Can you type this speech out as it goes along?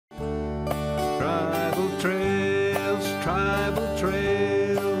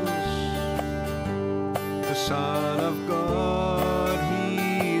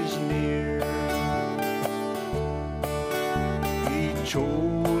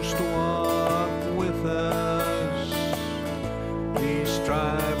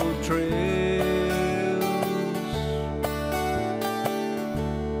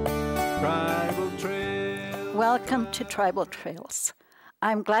Welcome to Tribal Trails.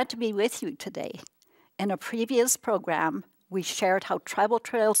 I'm glad to be with you today. In a previous program, we shared how Tribal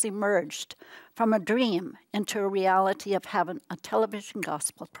Trails emerged from a dream into a reality of having a television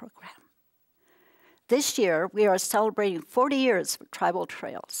gospel program. This year, we are celebrating 40 years of Tribal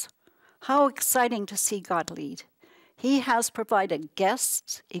Trails. How exciting to see God lead. He has provided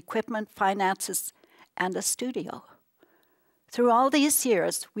guests, equipment, finances, and a studio. Through all these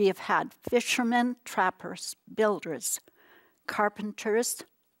years, we have had fishermen, trappers, builders, carpenters,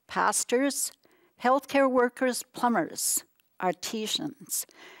 pastors, healthcare workers, plumbers, artisans,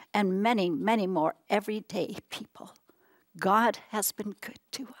 and many, many more everyday people. God has been good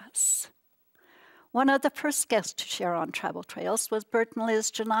to us. One of the first guests to share on Tribal Trails was Bert and Liz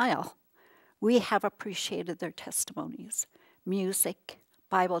Genaille. We have appreciated their testimonies, music,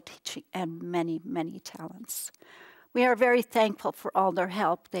 Bible teaching, and many, many talents. We are very thankful for all their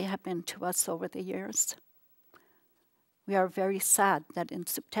help they have been to us over the years. We are very sad that in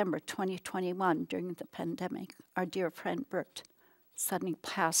September 2021, during the pandemic, our dear friend Bert suddenly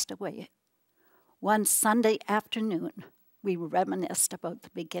passed away. One Sunday afternoon, we reminisced about the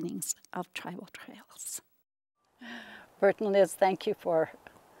beginnings of Tribal Trails. Bert and Liz, thank you for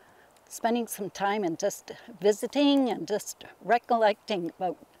spending some time and just visiting and just recollecting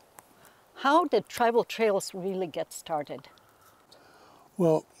about how did Tribal Trails really get started?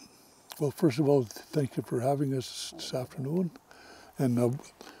 Well, first of all, thank you for having us this afternoon. And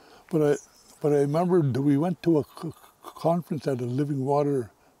but I remembered we went to a conference at a Living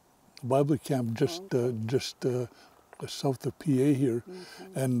Water Bible camp just south of PA here,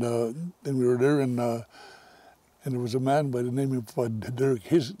 and we were there, and there was a man by the name of Derek.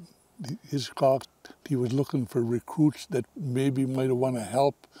 His cock, he was looking for recruits that maybe might want to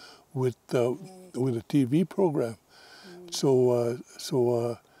help with a TV program. So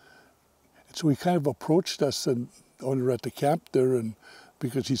he kind of approached us, and when we were at the camp there, and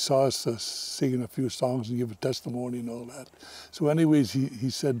because he saw us singing a few songs and give a testimony and all that. So anyways, he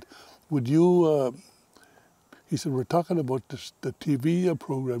said, would you, he said, we're talking about the TV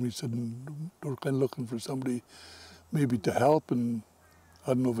program. He said, we're kind of looking for somebody maybe to help, and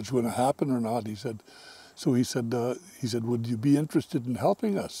I don't know if it's going to happen or not. He said, would you be interested in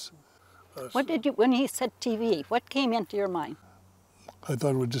helping us? What did you, when he said TV, what came into your mind? I thought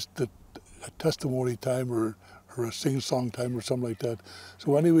it was just a testimony time or a sing-song time or something like that.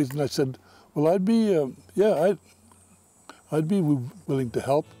 So anyways, and I said, well, I'd be willing to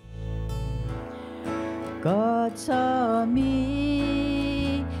help. God saw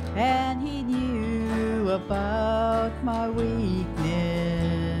me and he knew about my weakness,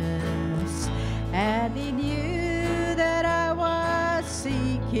 and he knew that I was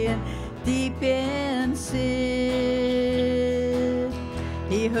sinking deep in sin.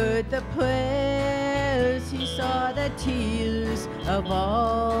 He heard the prayers, he saw the tears of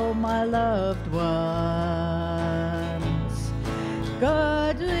all my loved ones.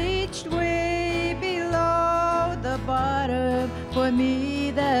 God reached way below the bottom for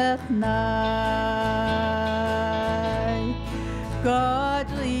me that night. God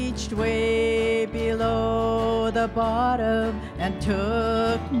reached way below the bottom and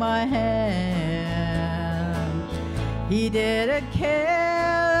took my hand. He didn't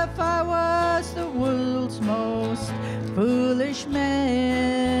care if I was the world's most foolish man.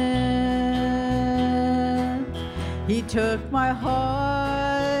 He took my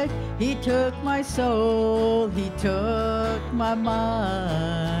heart, he took my soul, he took my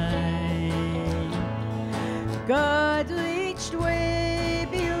mind. God reached way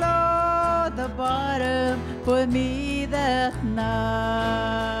below the bottom for me that night.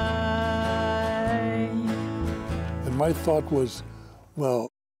 And my thought was,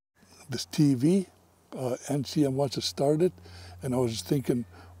 well, this TV, NCM wants to start it, and I was thinking,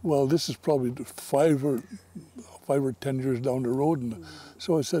 well, this is probably 5 or 10 years down the road, and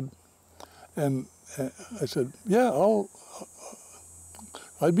so I said, yeah,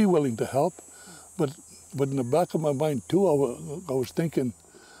 I'd be willing to help, but in the back of my mind too, I was thinking,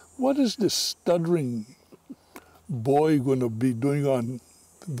 what is this stuttering boy going to be doing on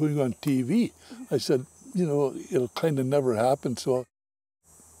TV? I said, you know, it'll kind of never happen, so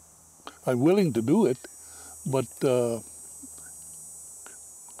I'm willing to do it, but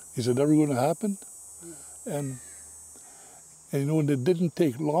is it ever going to happen? And you know, it didn't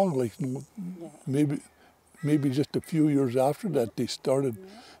take long, like maybe just a few years after that, they started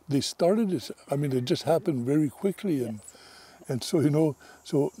this. I mean, it just happened very quickly, and so, you know,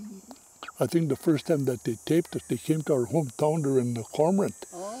 so I think the first time that they taped it, they came to our hometown there in Cormorant.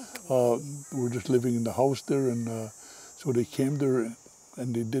 We were just living in the house there, and so they came there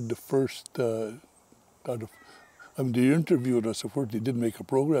and they did the first, I mean, they interviewed us. Of course, they didn't make a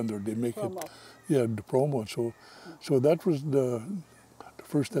program there. They make Promo. it, yeah, the promo. So that was the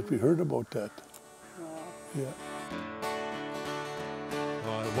first that we heard about that. Yeah.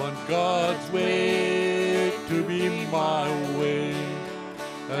 I want God's way to be my way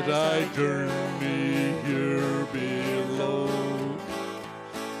as I journey here below.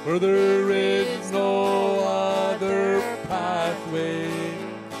 For there is no other pathway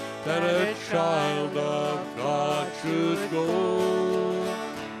that a child of God should go.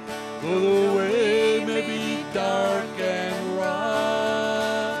 Though the way may be dark and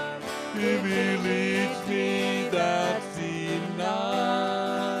rough, if He leads me, that's enough.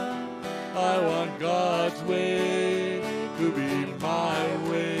 I want God's way to be my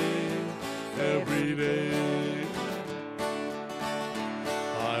way every day.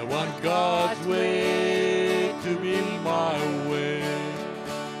 I want God's way to be my way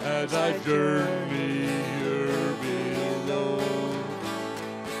as I journey here below.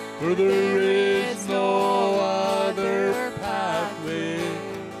 For there is no other pathway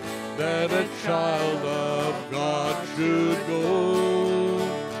that a child of God should go.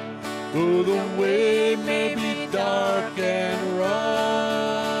 Though the way may be dark and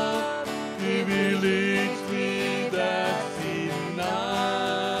rough, if He leads me, that's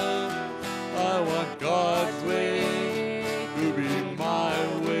enough. I want God's way to be my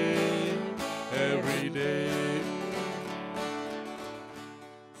way every day.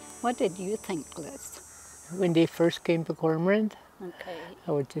 What did you think, Liz? When they first came to Cormorant, Okay.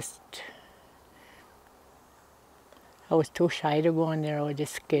 I was too shy to go on there. I was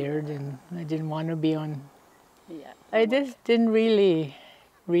just scared, and I didn't want to be on. Yeah. I just didn't really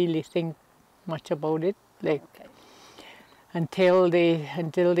think much about it, like Okay. until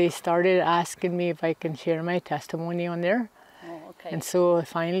they started asking me if I can share my testimony on there. Oh, okay. And so I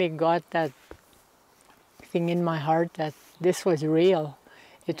finally got that thing in my heart that this was real.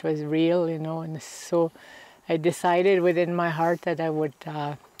 It was real, you know, and so I decided within my heart that I would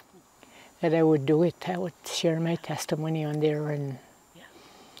do it. I would share my testimony on there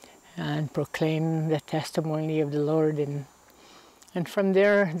and proclaim the testimony of the Lord. And from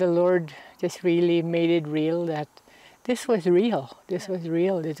there, the Lord just really made it real that this was real. This was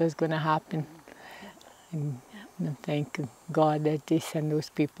real. This was going to happen. And thank God that He sent those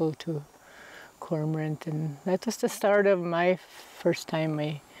people to Cormorant. And that was the start of my first time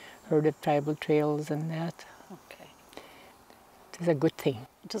I heard of tribal trails and that. Okay. It was a good thing.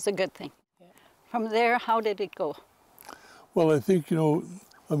 It was a good thing. From there, how did it go? Well, I think, you know,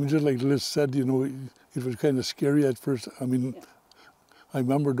 I mean, just like Liz said, you know, it was kind of scary at first. I mean, I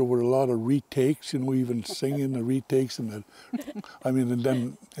remember there were a lot of retakes, you know, even singing the retakes, and that. I mean,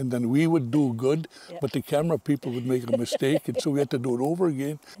 and then we would do good, but the camera people would make a mistake, and so we had to do it over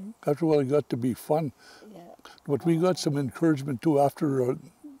again. After a while, it got to be fun. Yeah. But we got some encouragement too after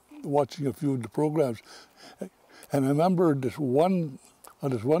watching a few of the programs. And I remember this one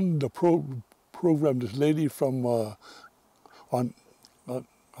program, this lady from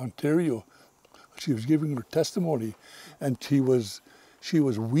Ontario, she was giving her testimony, and she was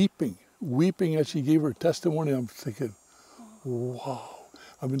weeping as she gave her testimony. I'm thinking, wow.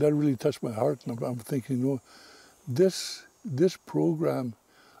 I mean, that really touched my heart, and I'm thinking, you know, this program,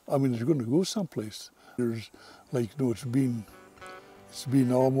 I mean, it's going to go someplace. There's, like, you know, it's been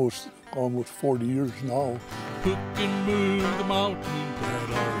almost 40 years now. Who can move the mountains that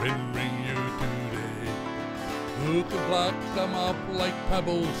are hindering you today? Who can pluck them up like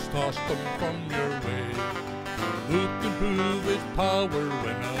pebbles, toss them from your way? Who can prove His power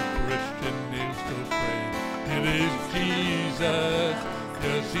when a Christian needs to pray? It is Jesus,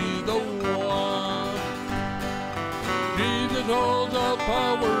 yes, He's the one. Jesus holds all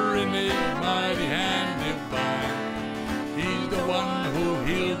power in His mighty hand divine. He's the one who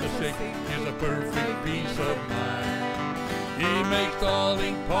heals the sick, gives a perfect peace of mind. He makes all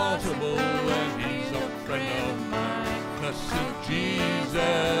things possible, and He's a friend of mine. Blessed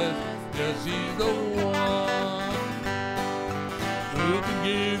Jesus, yes, He's the one. Who can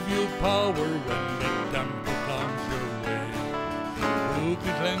give you power when the temple comes your way? Who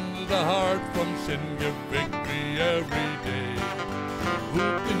can cleanse the heart from sin, give victory every day? Who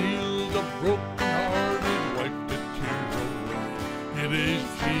can heal the broken-hearted, wipe the tears away? It is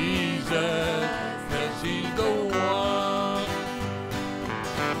Jesus, yes, He's the one.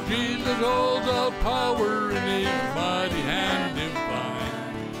 Jesus holds all power in His mighty hand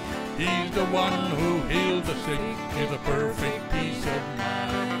divine. He's the one who heals the sick, gives a perfect peace of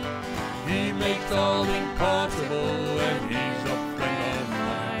mind. He makes all things possible, and He's a friend of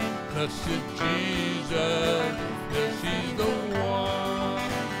mine. Blessed Jesus, yes, He's the one.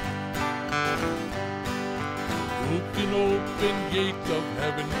 Who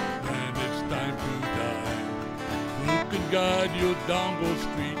heaven when it's time to die. Who can guide you down those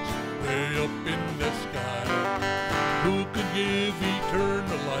streets way up in the sky? Who could give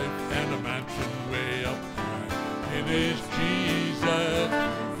eternal life and a mansion way up high? It is Jesus,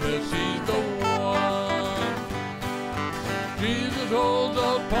 yes, he's the one. Jesus holds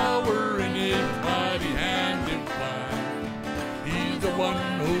all power in his mighty hand divine. He's the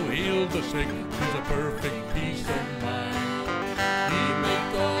one who healed the sick, he's a perfect peace of mind. He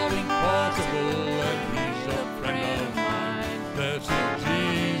makes all impossible and he's a friend of mine. Blessed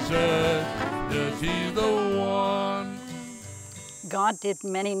Jesus, yes, he's the one. God did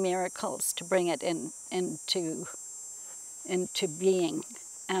many miracles to bring it into being,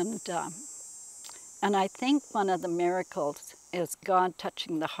 and I think one of the miracles is God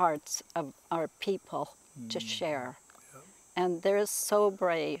touching the hearts of our people to share, and they're so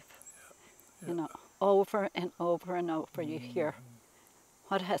brave. You know, over and over and over you hear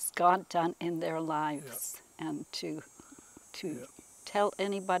what has God done in their lives, and to tell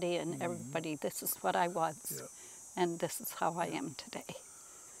anybody and everybody, this is what I was, and this is how I am today.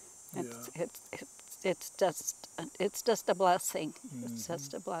 It's just a blessing. It's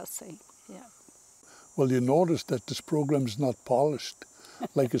just a blessing. Yeah. Well, you notice that this program is not polished.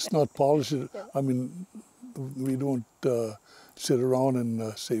 Like it's not polished. I mean, we don't sit around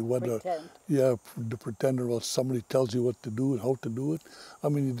and say what Pretend. The pretender, well, somebody tells you what to do and how to do it. I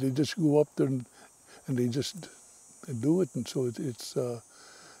mean, they just go up there and they just do it, and so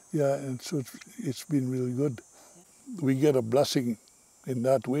it's been really good. We get a blessing in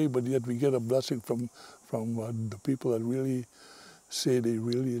that way, but yet we get a blessing from the people that really say they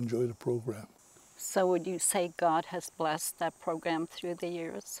really enjoy the program. So would you say God has blessed that program through the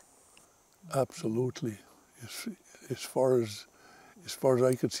years? Absolutely. As far as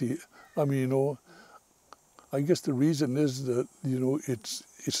I could see, I mean, you know, I guess the reason is that, you know, it's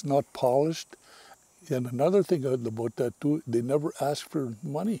not polished. And another thing about that too, they never ask for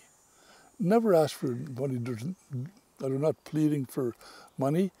money. Never ask for money. They're not pleading for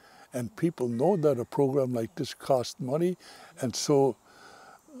money, and people know that a program like this costs money, and so,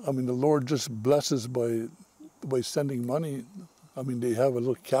 I mean, the Lord just blesses by sending money. I mean, they have a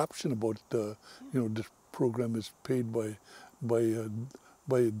little caption about, you know, this program is paid by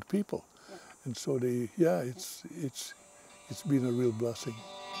the people, and so it's been a real blessing.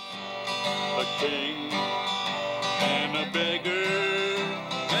 A king and a beggar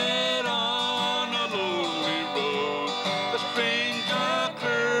met on a lonely road. A strange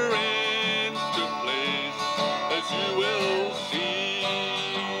occurrence took place, as you will see.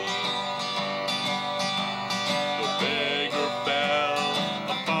 The beggar fell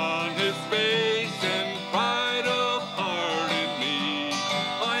upon his face and cried of pardon me.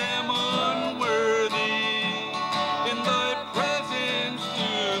 I am unworthy in thy presence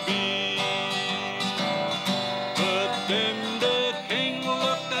to be. But then the king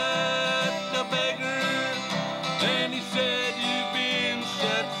looked at the beggar and he said, you've been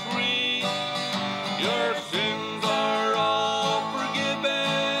set free. Your sins are all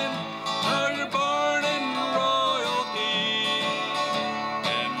forgiven. Now you're born in royalty.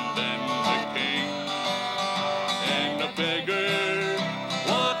 And then the king and the beggar,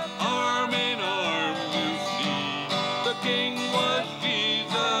 what arm in arm you see. The king was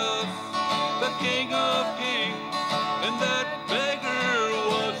Jesus, the King of Kings, and that beggar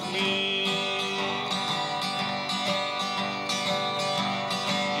was me.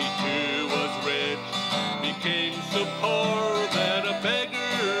 He too was rich, became so poor that a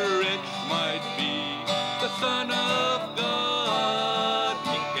beggar rich might be. The Son of God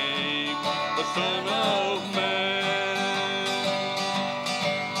became the Son of Man.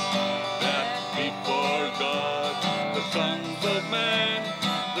 That before God, the sons of man,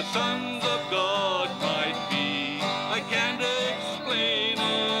 the sons of God might be. I can't explain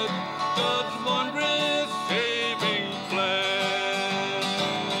it, God's wondrous saving plan.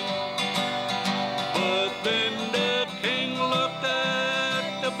 But then the king looked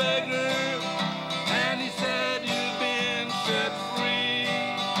at the beggar and he said, you've been set free.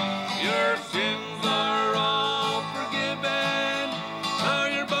 Your sins are all forgiven. Now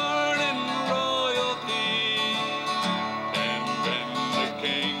you're born in royalty. And then the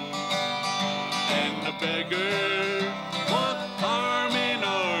king and the beggar, what arm in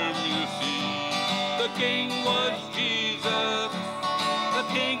arm you see. The king was Jesus, the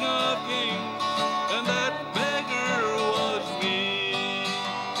King of Kings, and that beggar was me.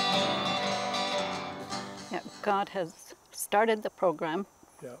 Yeah, God has started the program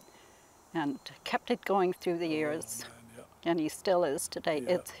Yeah. and kept it going through the years, and he still is today.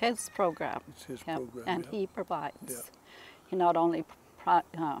 Yeah. It's his program. It's his Yeah, program, and yeah. he provides. Yeah. He not only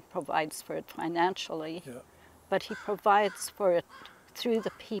provides for it financially, Yeah. but he provides for it through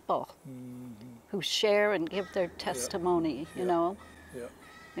the people who share and give their testimony, you know? Yeah.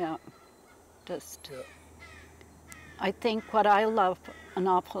 Yeah. Just, Yeah. I think what I love an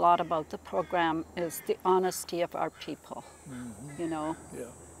awful lot about the program is the honesty of our people, you know?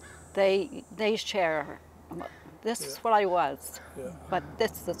 Yeah. They share, this is what I was, but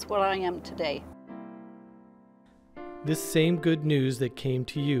this is what I am today. This same good news that came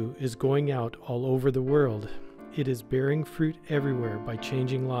to you is going out all over the world. It is bearing fruit everywhere by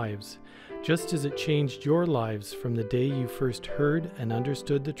changing lives, just as it changed your lives from the day you first heard and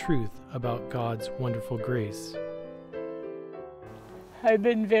understood the truth about God's wonderful grace. I've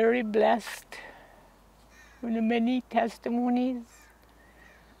been very blessed with the many testimonies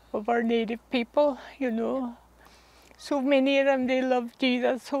of our native people, you know. So many of them, they love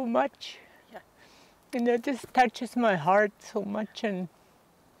Jesus so much. Yeah. And that just touches my heart so much. And,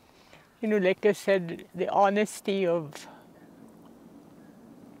 you know, like I said, the honesty of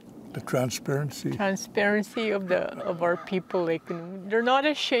The transparency. of our people, like, you know, they're not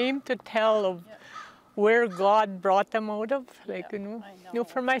ashamed to tell of where God brought them out of, like, you know. You know,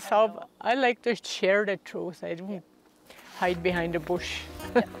 for myself, I like to share the truth. I don't hide behind a bush.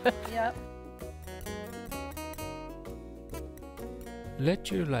 Yeah. Let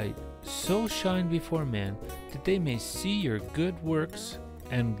your light so shine before men that they may see your good works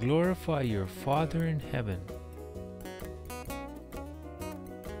and glorify your Father in heaven.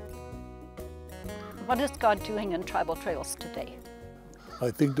 What is God doing in Tribal Trails today? I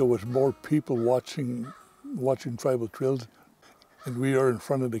think there was more people watching Tribal Trails, and we are in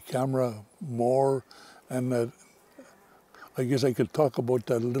front of the camera more, and that I guess I could talk about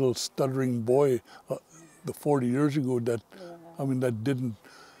that little stuttering boy the 40 years ago that, I mean, that didn't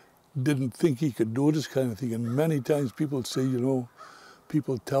think he could do this kind of thing. And many times people say, you know,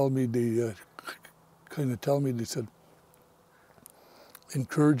 people tell me, they they said,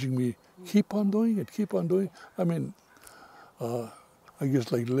 encouraging me, keep on doing it, keep on doing it. I mean, I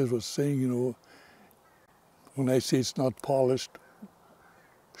guess like Liz was saying, you know, when I say it's not polished,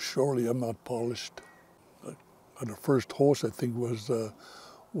 surely I'm not polished. The first host, I think, was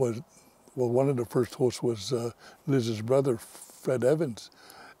one of the first hosts was Liz's brother, Fred Evans.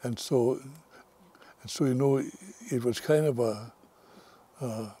 And so, you know, it was kind of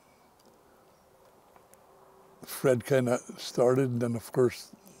Fred kind of started, and then of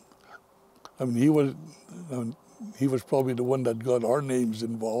course, I mean, he was probably the one that got our names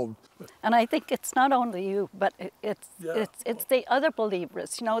involved. And I think it's not only you, but it's the other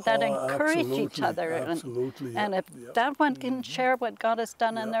believers, you know, that encourage each other. Absolutely. And if that one can share what God has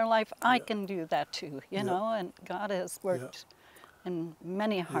done in their life, I can do that too, you know, and God has worked in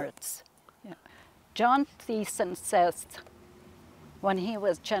many hearts. Yeah. John Thiessen says, when he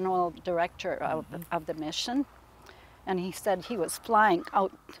was general director of the mission, and he said he was flying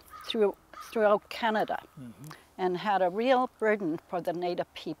out throughout Canada and had a real burden for the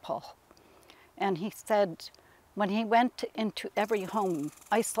Native people. And he said when he went into every home,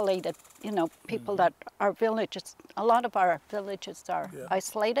 isolated, you know, people that our villages, a lot of our villages are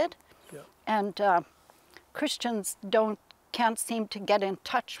isolated, and Christians can't seem to get in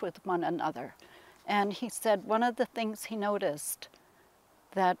touch with one another. And he said one of the things he noticed,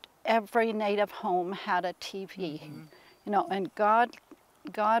 that every Native home had a TV, you know, and God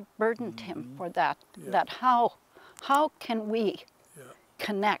burdened him for that. That how can we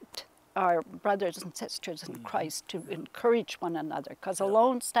connect our brothers and sisters in Christ to encourage one another? Because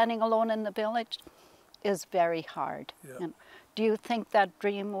standing alone in the village is very hard. And do you think that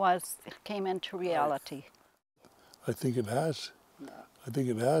dream came into reality? I think it has. I think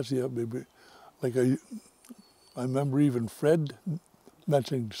it has. Yeah, maybe. Like I remember even Fred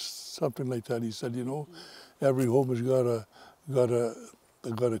mentioning something like that. He said, you know, every home has got a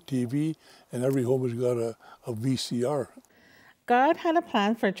TV, and every home has got a VCR. God had a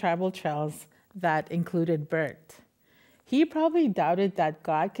plan for Tribal Trails that included Bert. He probably doubted that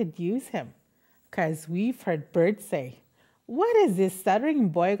God could use him, because we've heard Bert say, "What is this stuttering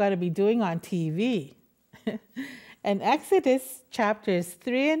boy going to be doing on TV?" In Exodus chapters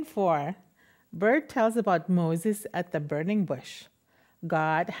 3 and 4, Bert tells about Moses at the burning bush.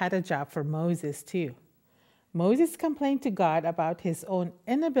 God had a job for Moses too. Moses complained to God about his own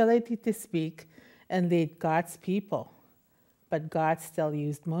inability to speak and lead God's people, but God still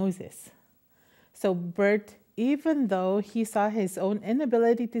used Moses. So Bert, even though he saw his own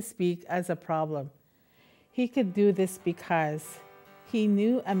inability to speak as a problem, he could do this because he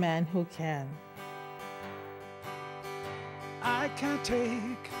knew a man who can. I can't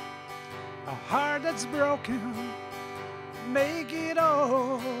take a heart that's broken, make it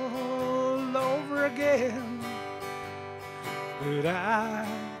all over again. But I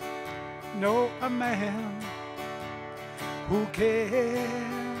know a man who can.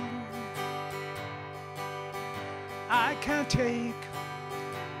 I can't take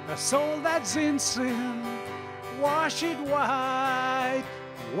a soul that's in sin, wash it white,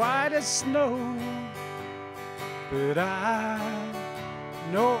 white as snow. But I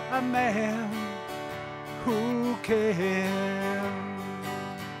know a man who can.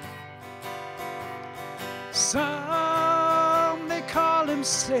 Some they call him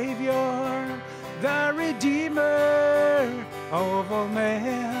Savior, the Redeemer of all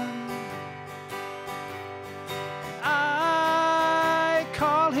men. I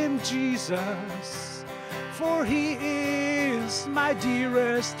call him Jesus, for he is my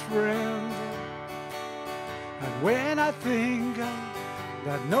dearest friend. And when I think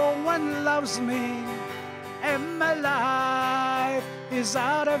that no one loves me and my life is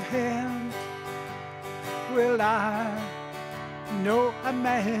out of hand, well, I know a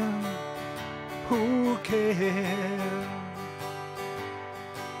man who can.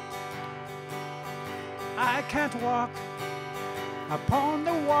 I can't walk upon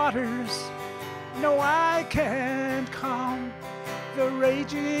the waters, no, I can't calm the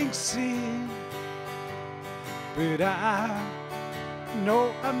raging sea, but I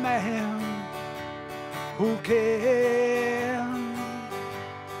know a man who can.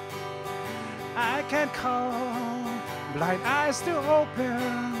 I can't call blind eyes to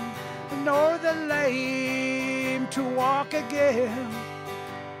open, nor the lame to walk again,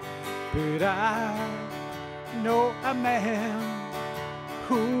 but I know a man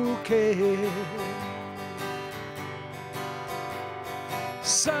who can.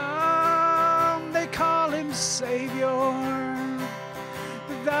 Some they call him Savior,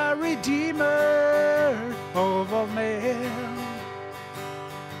 the Redeemer of all men.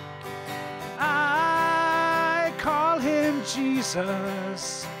 I call him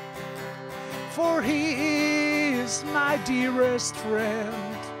Jesus, for he is my dearest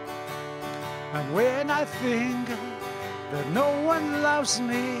friend. And when I think that no one loves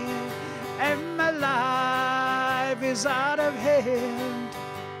me and my life is out of hand,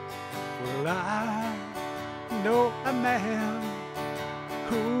 well, I know a man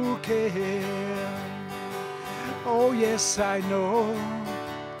who can. Oh yes, I know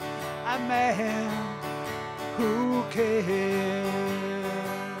a man who can.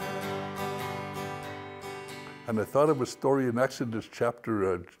 And I thought of a story in Exodus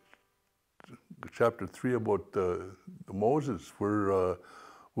chapter 3 about Moses, where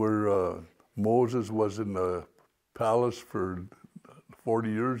Moses was in the palace for 40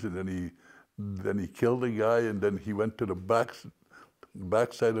 years, and then he killed a guy, and then he went to the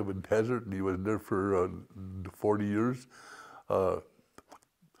backside of a desert, and he was there for 40 years,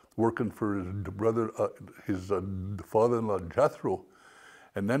 working for his brother, his father-in-law Jethro.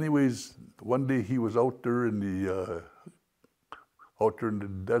 And anyways, one day he was out there in the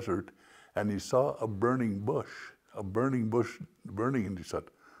desert, and he saw a burning bush burning, and he said,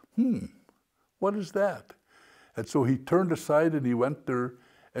 what is that? And so he turned aside and he went there,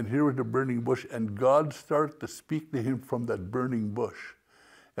 and here was the burning bush, and God started to speak to him from that burning bush.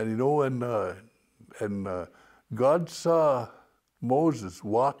 And you know, and God saw Moses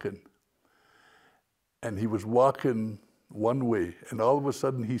walking, and he was walking one way, and all of a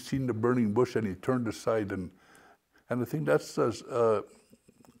sudden he seen the burning bush, and he turned aside, and I think that's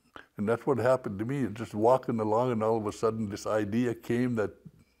and that's what happened to me. Just walking along, and all of a sudden this idea came that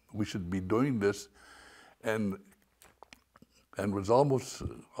we should be doing this, and was almost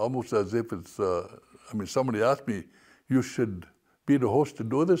as if it's. I mean, somebody asked me, "You should be the host to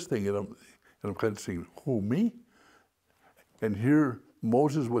do this thing," and I'm kind of saying, "Who, me?" And here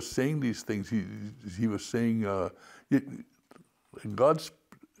Moses was saying these things. He was saying, God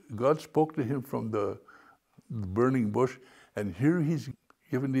spoke to him from the burning bush, and here he's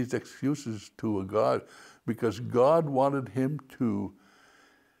giving these excuses to God, because God wanted him to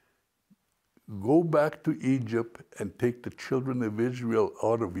go back to Egypt and take the children of Israel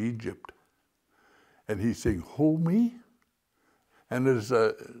out of Egypt. And he's saying, "Who, me?" And his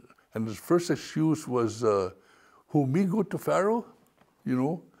first excuse was, "Who, me go to Pharaoh?" You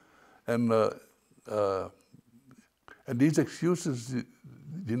know, and these excuses,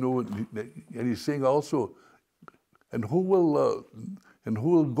 you know, and he's saying also, and who will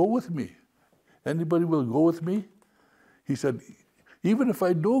go with me? Anybody will go with me? He said, even if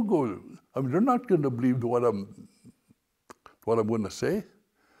I don't go, I mean, they're not going to believe what I'm going to say.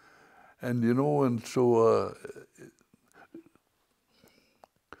 And you know, and so,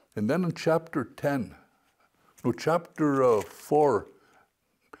 and then in chapter 10, No, chapter 4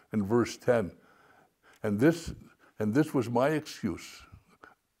 and verse 10. And this was my excuse.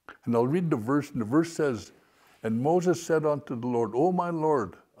 And I'll read the verse, and the verse says, "And Moses said unto the Lord, O my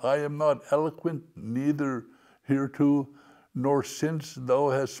Lord, I am not eloquent, neither hereto, nor since thou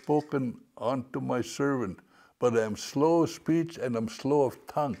hast spoken unto my servant, but I am slow of speech and am slow of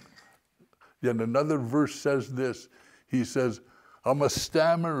tongue." Then another verse says this. He says, "I'm a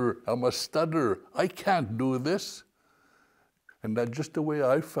stammerer, I'm a stutterer, I can't do this." And that's just the way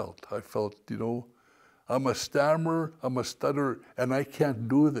I felt. I felt, I'm a stammerer, I'm a stutterer, and I can't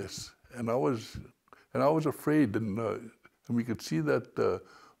do this. And I was afraid, and we could see that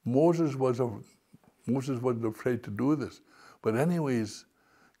Moses wasn't afraid to do this. But anyways,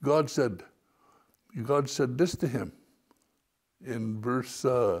 God said this to him in verse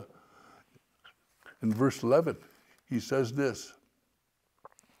 11. He says this,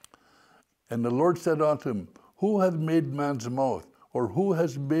 "And the Lord said unto him, Who hath made man's mouth, or who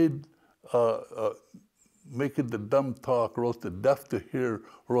has made maketh the dumb talk, or else the deaf to hear,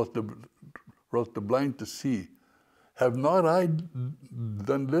 or else the blind to see? Have not I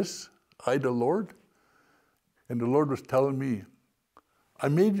done this, I the Lord?" And the Lord was telling me, I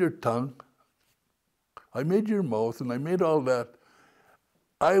made your tongue, I made your mouth, and I made all that.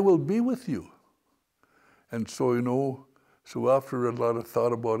 I will be with you. And so, so after a lot of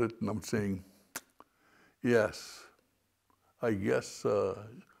thought about it, and I'm saying, yes, I guess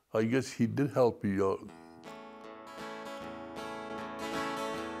he did help me out.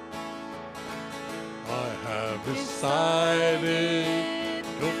 I have decided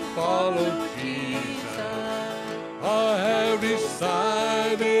to follow Jesus. I have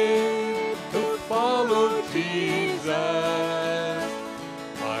decided to follow Jesus.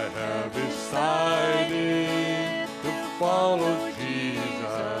 I have decided to follow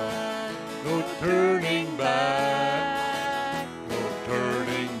Jesus. No turning back, no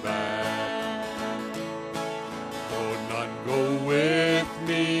turning back. Though none go with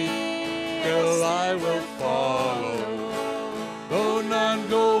me, till I will follow. Though none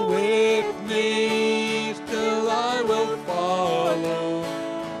go with me, still I will follow.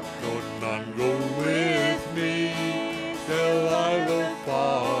 Though none go with me, still I will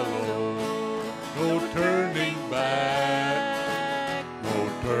follow. No turning back, no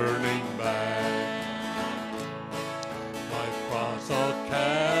turning back. My cross I'll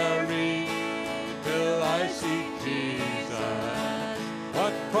carry till I see Jesus.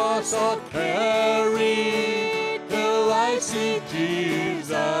 My cross I'll carry till I see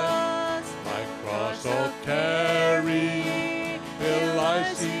Jesus. My cross I'll carry till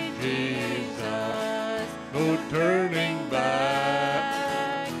I see Jesus. No turning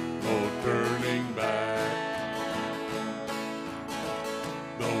back, no turning back.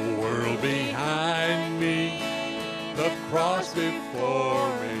 The world behind me, the cross before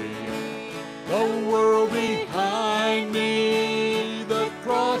me. The world behind me, the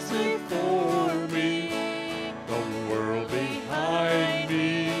cross before me. The world behind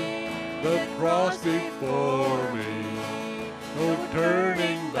me, the cross before me. No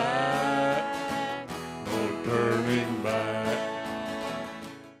turning back, no turning back.